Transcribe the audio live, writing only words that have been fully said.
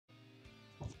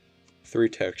three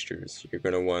textures. You're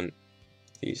going to want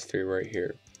these three right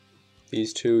here.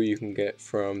 These two you can get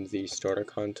from the starter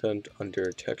content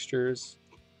under textures,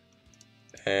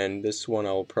 and this one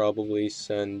I'll probably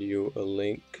send you a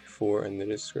link for in the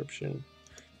description,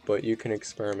 but you can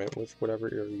experiment with whatever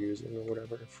you're using or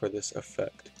whatever for this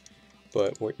effect.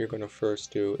 But what you're going to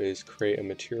first do is create a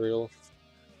material.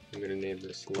 I'm going to name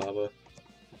this lava.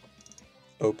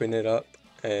 Open it up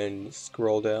and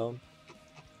scroll down.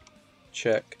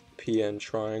 Check PN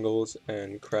triangles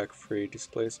and crack-free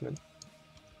displacement.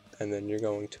 And then you're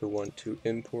going to want to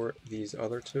import these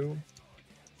other two.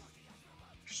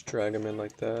 Just drag them in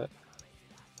like that.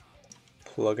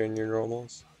 Plug in your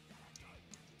normals.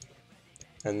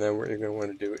 And then what you're going to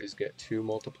want to do is get two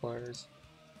multipliers.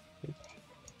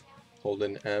 Hold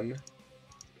an M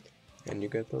and you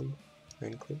get them.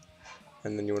 And click.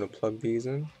 And then you want to plug these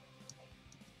in.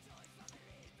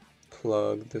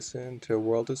 Plug this into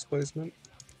world displacement.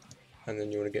 And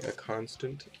then you want to get a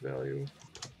constant value.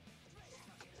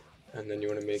 And then you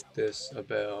want to make this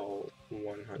about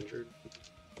 100.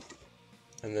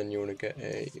 And then you want to get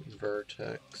a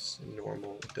vertex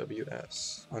normal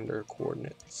WS under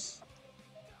coordinates.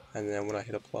 And then when I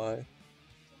hit apply,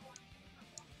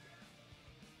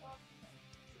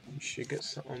 you should get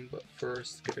something, but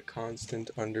first get a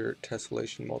constant under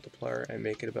tessellation multiplier and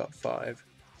make it about 5.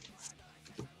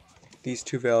 These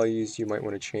two values you might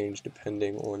want to change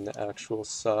depending on the actual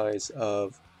size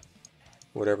of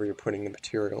whatever you're putting the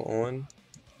material on.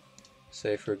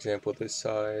 Say for example this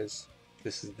size,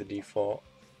 this is the default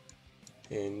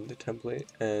in the template,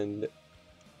 and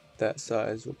that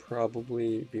size will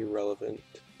probably be relevant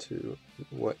to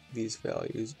what these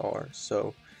values are.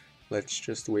 So let's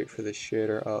just wait for the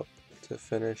shader up to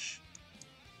finish,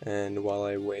 and while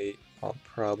I wait I'll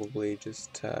probably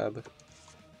just tab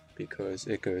because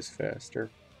it goes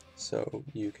faster, so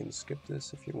you can skip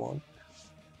this if you want.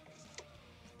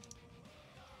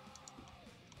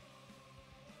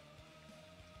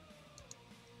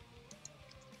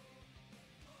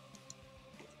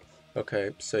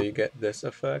 Okay, so you get this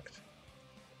effect.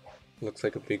 Looks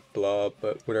like a big blob,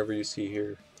 but whatever you see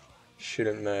here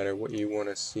shouldn't matter. What you want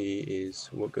to see is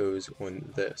what goes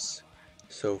on this.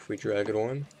 So if we drag it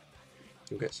on,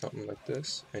 you'll get something like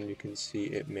this, and you can see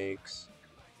it makes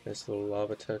this little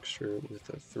lava texture with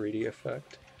a 3D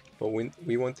effect. But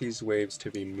we want these waves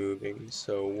to be moving,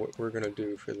 so what we're going to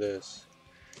do for this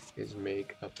is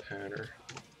make a panner.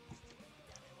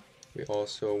 We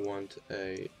also want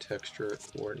a texture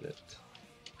coordinate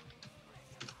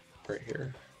right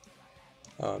here.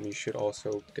 You should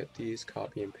also get these,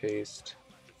 copy and paste,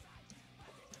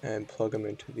 and plug them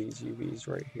into these UVs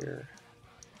right here,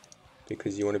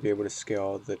 because you want to be able to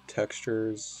scale the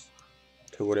textures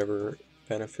to whatever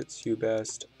benefits you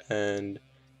best. And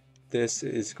this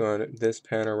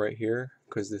panel right here,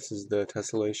 because this is the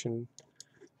tessellation,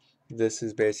 this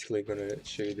is basically going to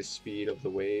show you the speed of the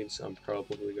waves. I'm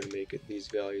probably going to make it these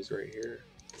values right here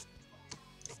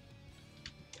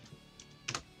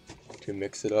to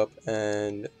mix it up,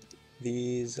 and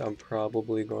these I'm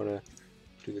probably going to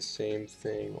do the same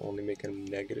thing, only make them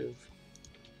negative.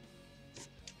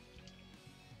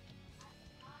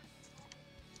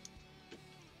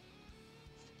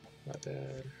 Not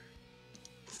bad.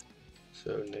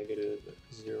 So negative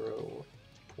 0.002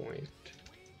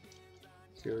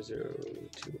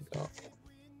 about.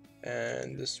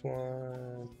 And this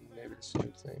one, maybe the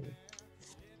same thing.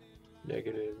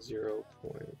 Negative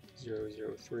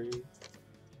 0.003.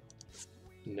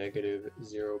 Negative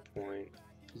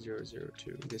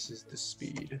 0.002. This is the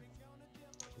speed.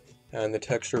 And the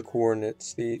texture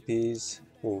coordinates, these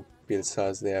will be the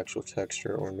size of the actual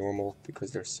texture or normal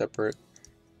because they're separate.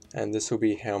 And this will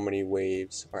be how many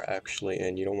waves are actually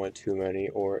in. You don't want too many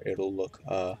or it'll look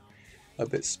a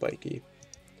bit spiky.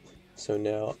 So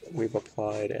now we've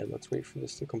applied, and let's wait for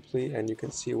this to complete, and you can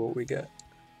see what we get.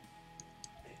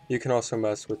 You can also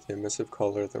mess with the emissive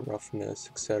color, the roughness,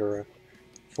 etc.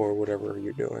 for whatever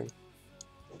you're doing.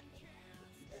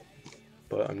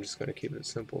 But I'm just going to keep it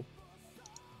simple.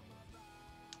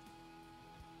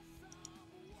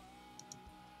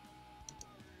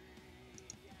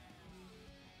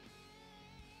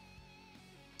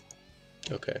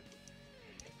 Okay.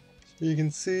 So you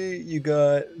can see you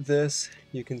got this.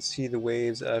 You can see the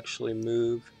waves actually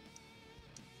move.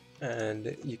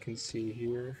 And you can see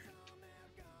here,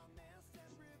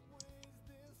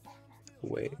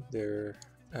 wait, they're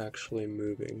actually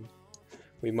moving.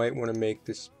 We might want to make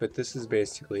this, but this is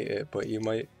basically it, but you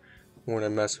might want to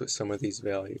mess with some of these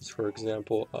values. For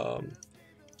example,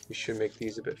 we should make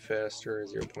these a bit faster,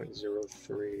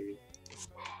 0.03.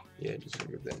 Yeah, just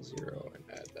remove that 0 and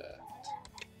add that.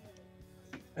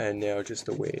 and now just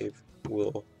the wave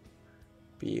will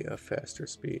be a faster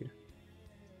speed.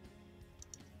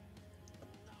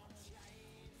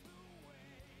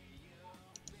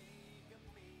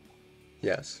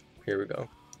 Yes, here we go.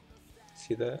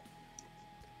 See that?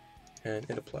 And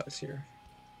it applies here.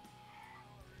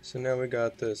 So now we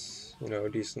got this,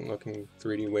 decent looking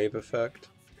 3D wave effect.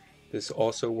 This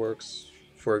also works,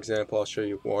 for example, I'll show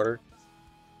you water.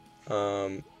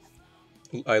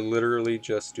 I literally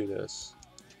just do this.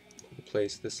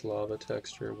 Replace this lava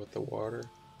texture with the water.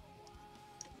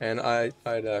 And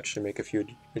I'd actually make a few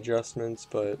adjustments,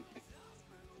 but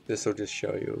this will just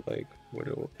show you like what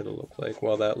it'll look like.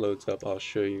 While that loads up, I'll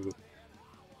show you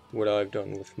what I've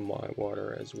done with my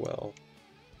water as well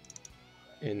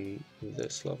in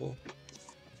this level.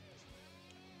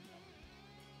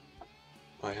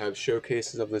 I have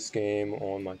showcases of this game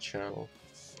on my channel.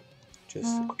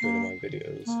 Just go to my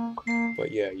videos.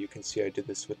 But yeah, you can see I did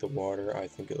this with the water. I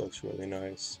think it looks really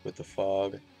nice with the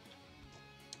fog.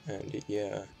 And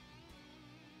yeah,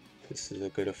 this is a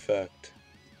good effect.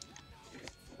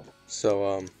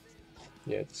 So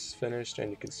yeah, it's finished,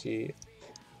 and you can see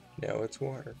now it's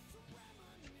water.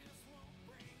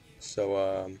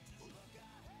 So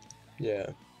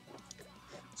yeah,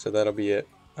 so that'll be it.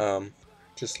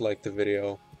 Just like the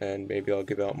video, and maybe I'll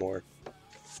give out more.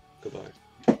 Goodbye.